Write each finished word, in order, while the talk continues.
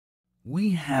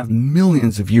We have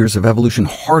millions of years of evolution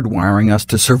hardwiring us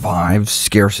to survive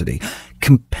scarcity.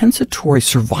 Compensatory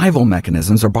survival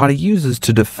mechanisms our body uses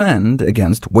to defend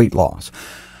against weight loss.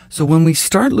 So when we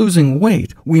start losing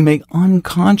weight, we may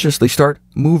unconsciously start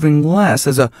moving less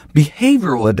as a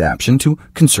behavioral adaptation to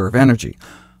conserve energy.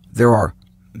 There are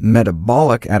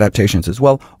metabolic adaptations as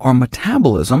well. Our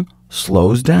metabolism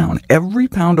slows down. Every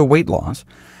pound of weight loss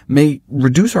may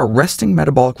reduce our resting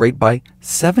metabolic rate by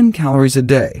 7 calories a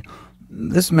day.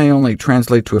 This may only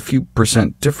translate to a few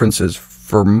percent differences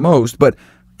for most, but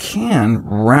can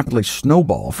rapidly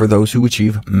snowball for those who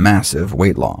achieve massive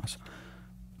weight loss.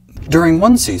 During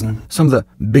one season, some of the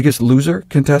Biggest Loser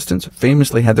contestants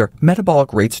famously had their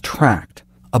metabolic rates tracked.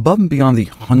 Above and beyond the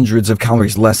hundreds of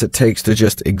calories less it takes to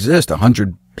just exist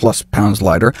 100+ pounds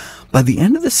lighter, by the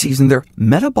end of the season their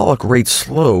metabolic rate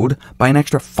slowed by an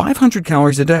extra 500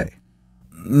 calories a day.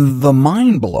 The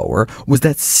mind-blower was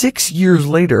that 6 years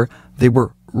later they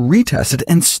were retested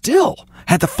and still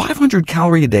had the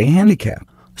 500-calorie-a-day handicap.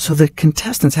 So the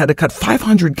contestants had to cut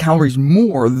 500 calories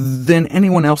more than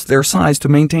anyone else their size to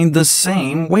maintain the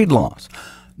same weight loss.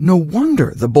 No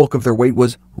wonder the bulk of their weight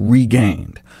was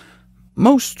regained.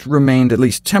 Most remained at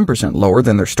least 10% lower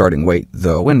than their starting weight,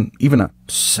 though, and even a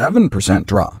 7%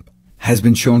 drop has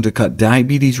been shown to cut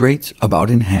diabetes rates about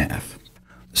in half.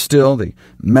 Still, the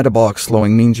metabolic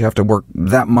slowing means you have to work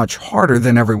that much harder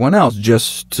than everyone else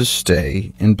just to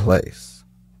stay in place.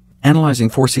 Analyzing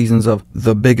 4 seasons of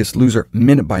The Biggest Loser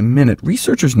minute by minute,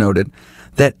 researchers noted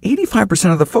that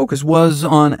 85% of the focus was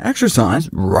on exercise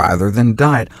rather than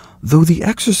diet, though the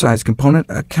exercise component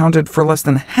accounted for less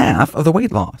than half of the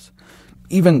weight loss.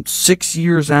 Even 6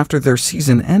 years after their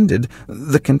season ended,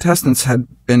 the contestants had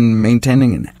been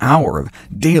maintaining an hour of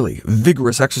daily,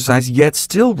 vigorous exercise, yet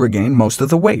still regained most of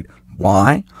the weight.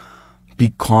 Why?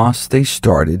 Because they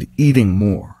started eating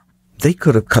more. They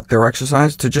could have cut their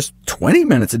exercise to just 20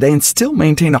 minutes a day and still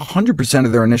maintain 100%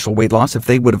 of their initial weight loss if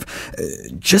they would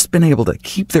have just been able to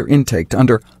keep their intake to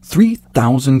under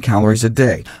 3,000 calories a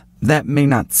day. That may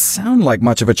not sound like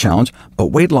much of a challenge,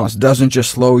 but weight loss doesn't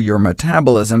just slow your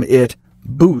metabolism, it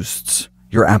boosts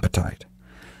your appetite.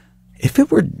 If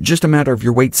it were just a matter of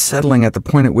your weight settling at the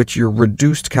point at which your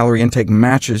reduced calorie intake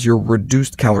matches your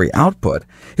reduced calorie output,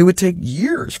 it would take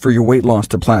years for your weight loss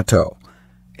to plateau.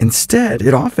 Instead,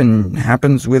 it often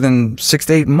happens within 6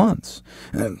 to 8 months.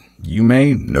 You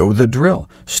may know the drill.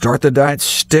 Start the diet,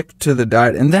 stick to the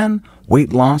diet, and then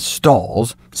weight loss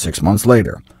stalls 6 months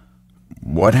later.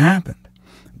 What happened?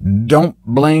 Don't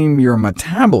blame your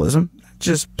metabolism.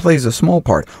 Just plays a small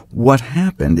part. What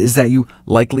happened is that you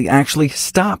likely actually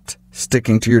stopped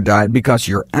sticking to your diet because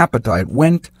your appetite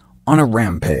went on a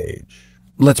rampage.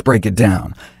 Let's break it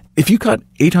down. If you cut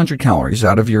 800 calories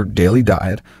out of your daily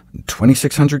diet,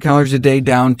 2,600 calories a day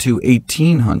down to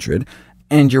 1,800,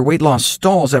 and your weight loss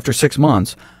stalls after 6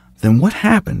 months, then what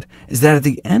happened is that at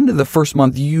the end of the first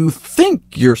month you think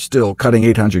you're still cutting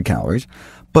 800 calories,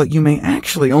 but you may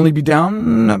actually only be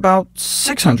down about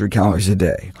 600 calories a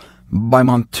day. By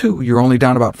month 2, you're only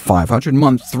down about 500,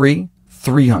 month 3,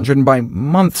 300, and by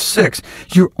month 6,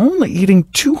 you're only eating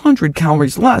 200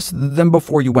 calories less than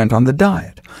before you went on the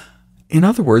diet. In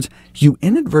other words, you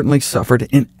inadvertently suffered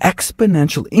an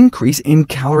exponential increase in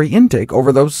calorie intake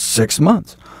over those 6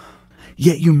 months.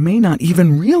 Yet you may not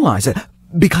even realize it,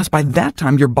 because by that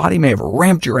time your body may have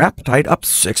ramped your appetite up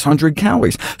 600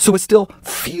 calories, so it still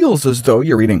feels as though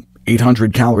you're eating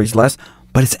 800 calories less,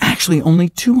 but it's actually only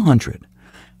 200.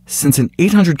 Since an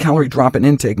 800-calorie drop in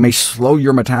intake may slow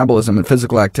your metabolism and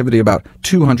physical activity about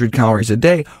 200 calories a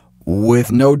day,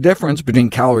 with no difference between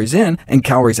calories in and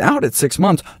calories out at 6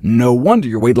 months, no wonder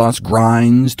your weight loss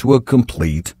grinds to a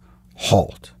complete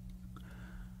halt.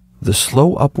 The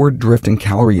slow upward drift in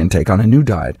calorie intake on a new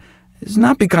diet is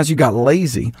not because you got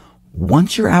lazy.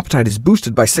 Once your appetite is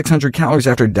boosted by 600 calories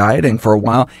after dieting for a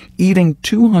while, eating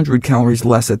 200 calories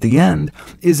less at the end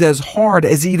is as hard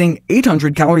as eating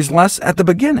 800 calories less at the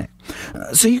beginning.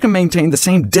 So you can maintain the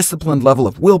same disciplined level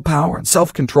of willpower and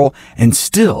self-control and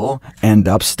still end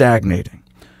up stagnating.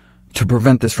 To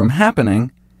prevent this from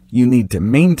happening, you need to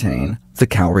maintain the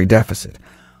calorie deficit.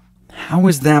 How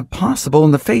is that possible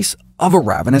in the face of a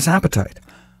ravenous appetite?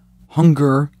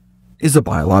 Hunger is a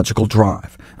biological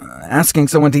drive. Asking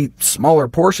someone to eat smaller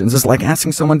portions is like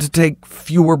asking someone to take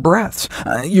fewer breaths.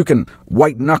 You can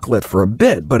white-knuckle it for a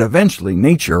bit, but eventually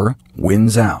nature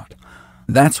wins out.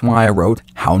 That's why I wrote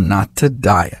How Not to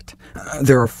Diet.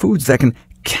 There are foods that can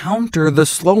counter the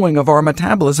slowing of our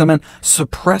metabolism and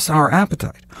suppress our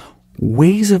appetite.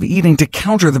 Ways of eating to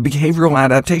counter the behavioral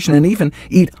adaptation and even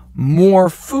eat more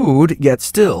food, yet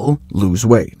still lose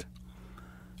weight.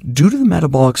 Due to the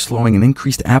metabolic slowing and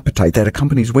increased appetite that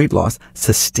accompanies weight loss,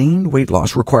 sustained weight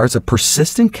loss requires a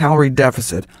persistent calorie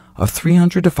deficit of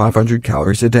 300 to 500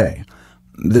 calories a day.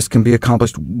 This can be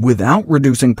accomplished without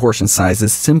reducing portion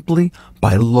sizes, simply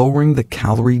by lowering the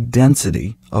calorie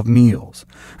density of meals.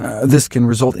 This can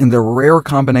result in the rare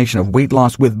combination of weight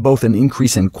loss with both an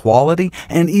increase in quality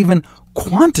and even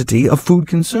quantity of food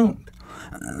consumed.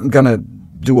 I'm going to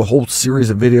do a whole series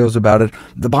of videos about it.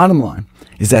 The bottom line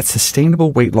is that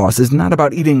sustainable weight loss is not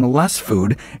about eating less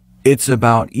food, it's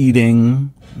about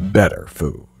eating better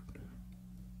food.